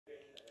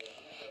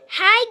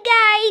Hi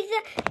guys,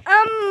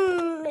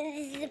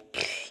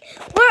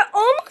 we're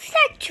almost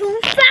at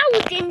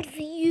 2,000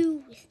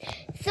 views.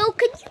 So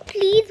could you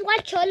please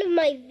watch all of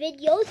my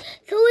videos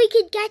so we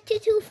could get to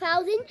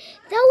 2,000?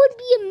 That would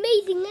be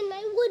amazing, and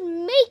I would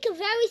make a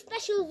very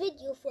special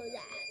video for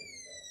that.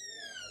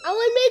 I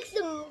would make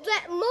the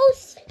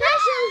most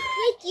special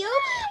video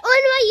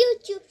on my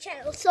YouTube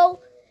channel. So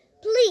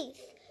please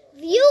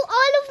view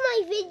all of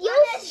my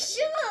videos.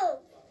 Oh,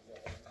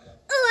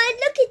 and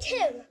look at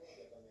him.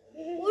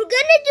 We're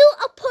gonna do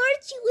a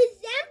party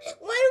with them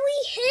when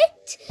we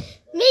hit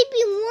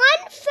maybe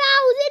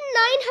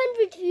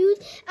 1,900 views,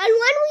 and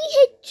when we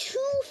hit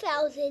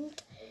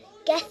 2,000,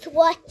 guess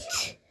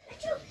what?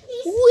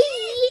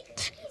 We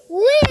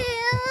will,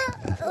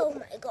 oh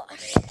my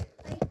gosh,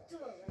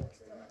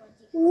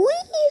 we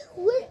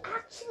will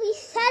actually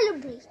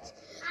celebrate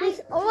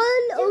with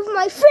all of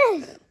my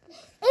friends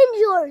in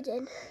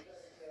Jordan.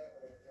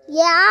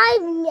 Yeah, I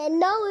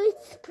know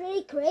it's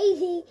pretty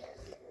crazy.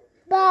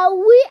 But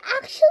we're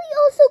actually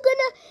also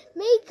gonna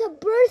make a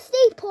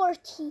birthday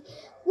party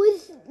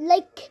with,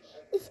 like,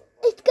 it's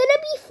gonna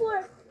be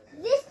for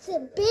this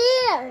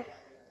bear.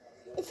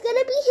 It's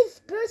gonna be his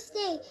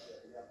birthday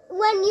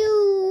when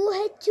you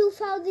hit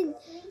 2,000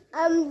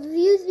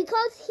 views,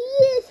 because he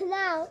was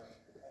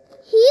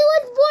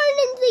born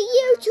in the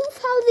year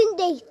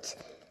 2008.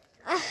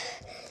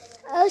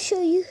 I'll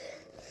show you.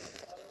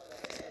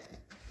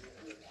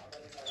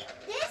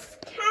 This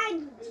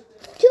time,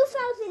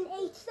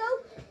 2008. So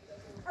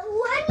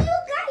when you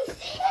guys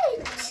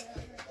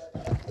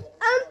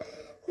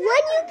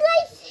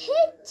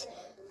hit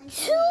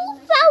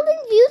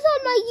 2,000 views on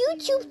my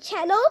YouTube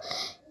channel,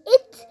 he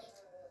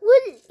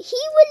will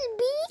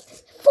be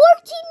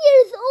 14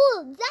 years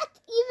old. That's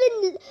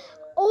even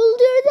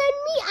older than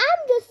me.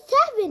 I'm just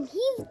 7.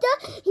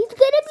 He's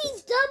gonna be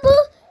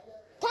double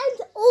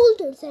times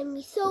older than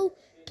me. So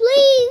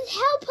please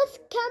help us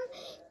come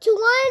to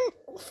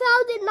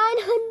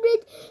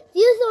 1,900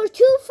 views or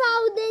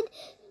 2,000.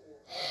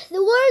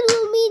 The world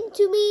will mean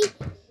to me.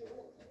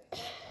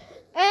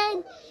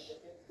 And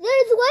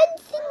there's one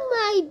thing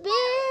my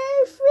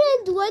bear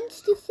friend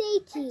wants to say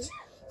to you.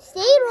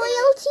 Stay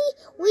royalty,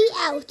 we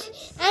out.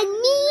 And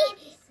me,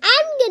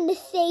 I'm gonna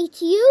say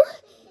to you,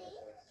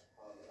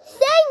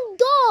 thank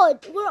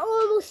God we're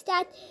almost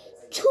at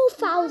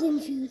 2,000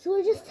 views.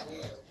 We're just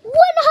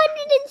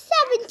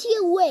 170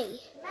 away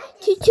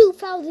to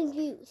 2,000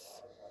 views.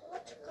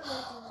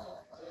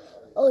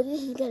 Oh,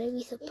 this is gonna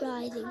be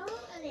surprising.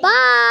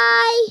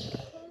 Bye!